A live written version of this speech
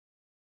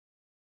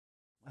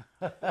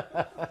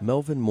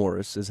Melvin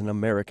Morris is an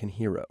American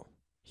hero.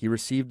 He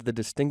received the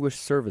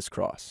Distinguished Service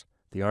Cross,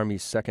 the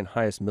Army's second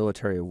highest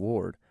military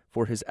award,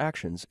 for his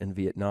actions in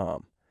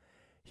Vietnam.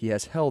 He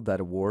has held that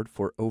award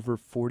for over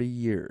 40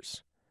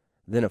 years.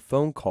 Then a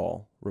phone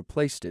call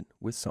replaced it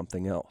with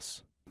something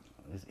else.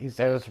 He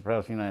said, "Mr. President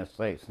of the United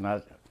States," and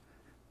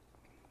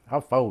I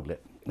folded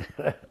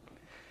it.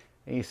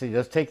 He said,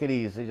 "Just take it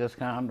easy, just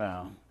calm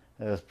down."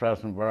 It's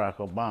President Barack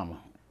Obama.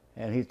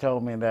 And he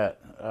told me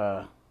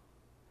that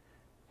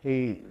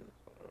he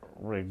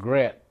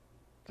regret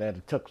that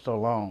it took so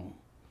long,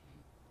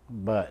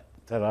 but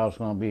that I was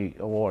going to be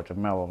awarded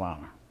the Medal of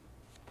Honor.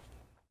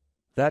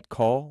 That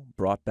call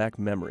brought back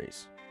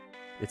memories.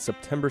 It's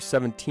September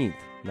 17th,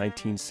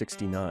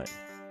 1969.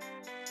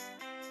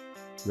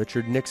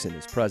 Richard Nixon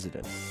is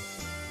president.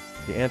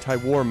 The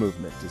anti-war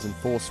movement is in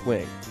full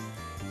swing.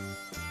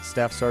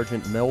 Staff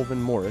Sergeant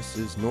Melvin Morris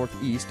is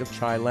northeast of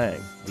Chi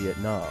Lang,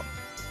 Vietnam.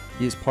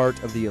 He is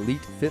part of the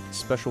elite 5th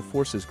Special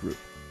Forces Group.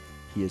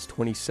 He is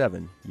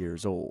 27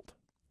 years old.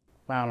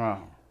 Found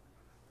a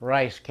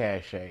rice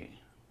cache,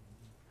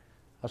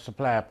 a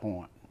supply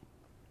point.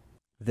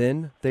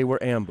 Then they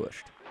were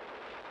ambushed.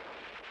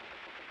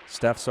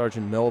 Staff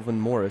Sergeant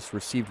Melvin Morris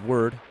received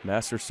word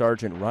Master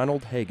Sergeant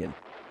Ronald Hagen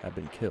had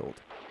been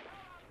killed.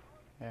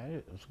 Yeah, he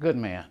was a good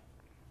man.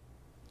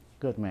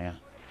 Good man.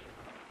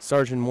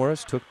 Sergeant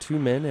Morris took 2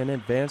 men and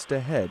advanced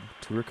ahead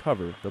to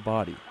recover the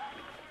body.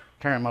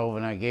 Turned him over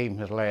and I gave him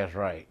his last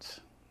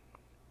rites.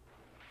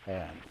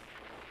 And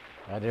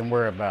I didn't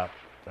worry about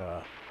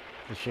the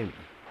shooting.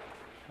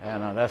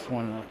 And that's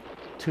when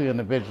 2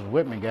 individuals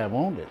with me got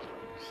wounded.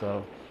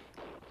 So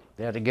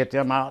they had to get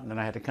them out and then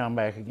I had to come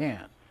back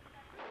again.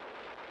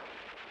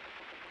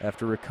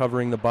 After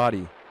recovering the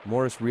body,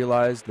 Morris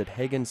realized that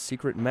Hagen's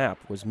secret map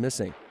was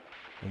missing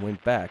and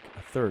went back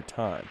a 3rd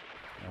time.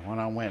 And when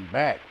I went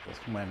back, that's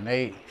when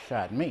they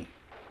shot me.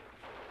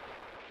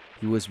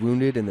 He was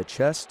wounded in the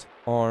chest,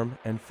 arm,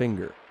 and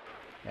finger.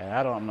 And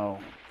I don't know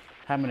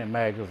how many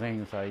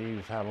magazines I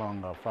used, how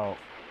long I fought,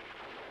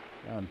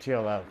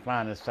 until I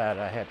finally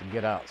decided I had to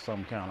get out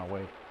some kind of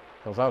way,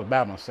 because I was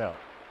by myself.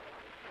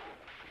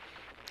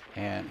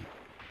 And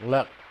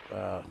luck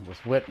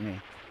was with me.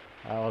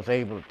 I was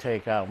able to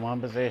take out one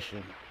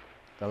position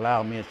that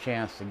allowed me a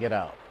chance to get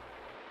out.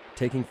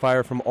 Taking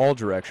fire from all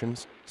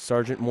directions,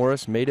 Sergeant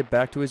Morris made it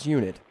back to his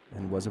unit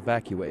and was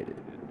evacuated.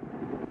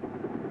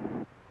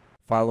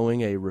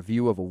 Following a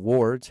review of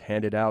awards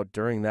handed out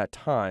during that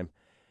time,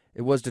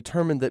 it was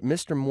determined that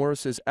Mr.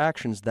 Morris's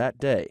actions that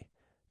day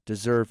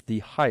deserved the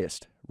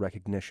highest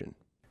recognition.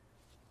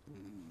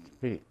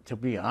 To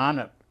be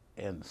honored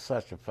in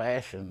such a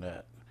fashion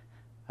that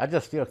I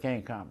just still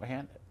can't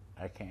comprehend it.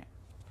 I can't.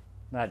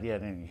 Not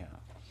yet anyhow.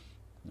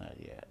 Not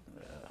yet.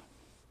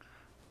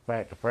 In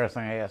fact, the first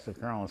thing I asked the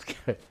colonel was,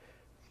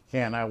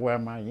 can I wear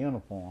my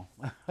uniform?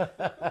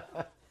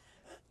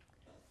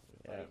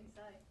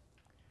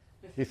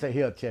 He said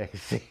he'll check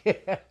and see.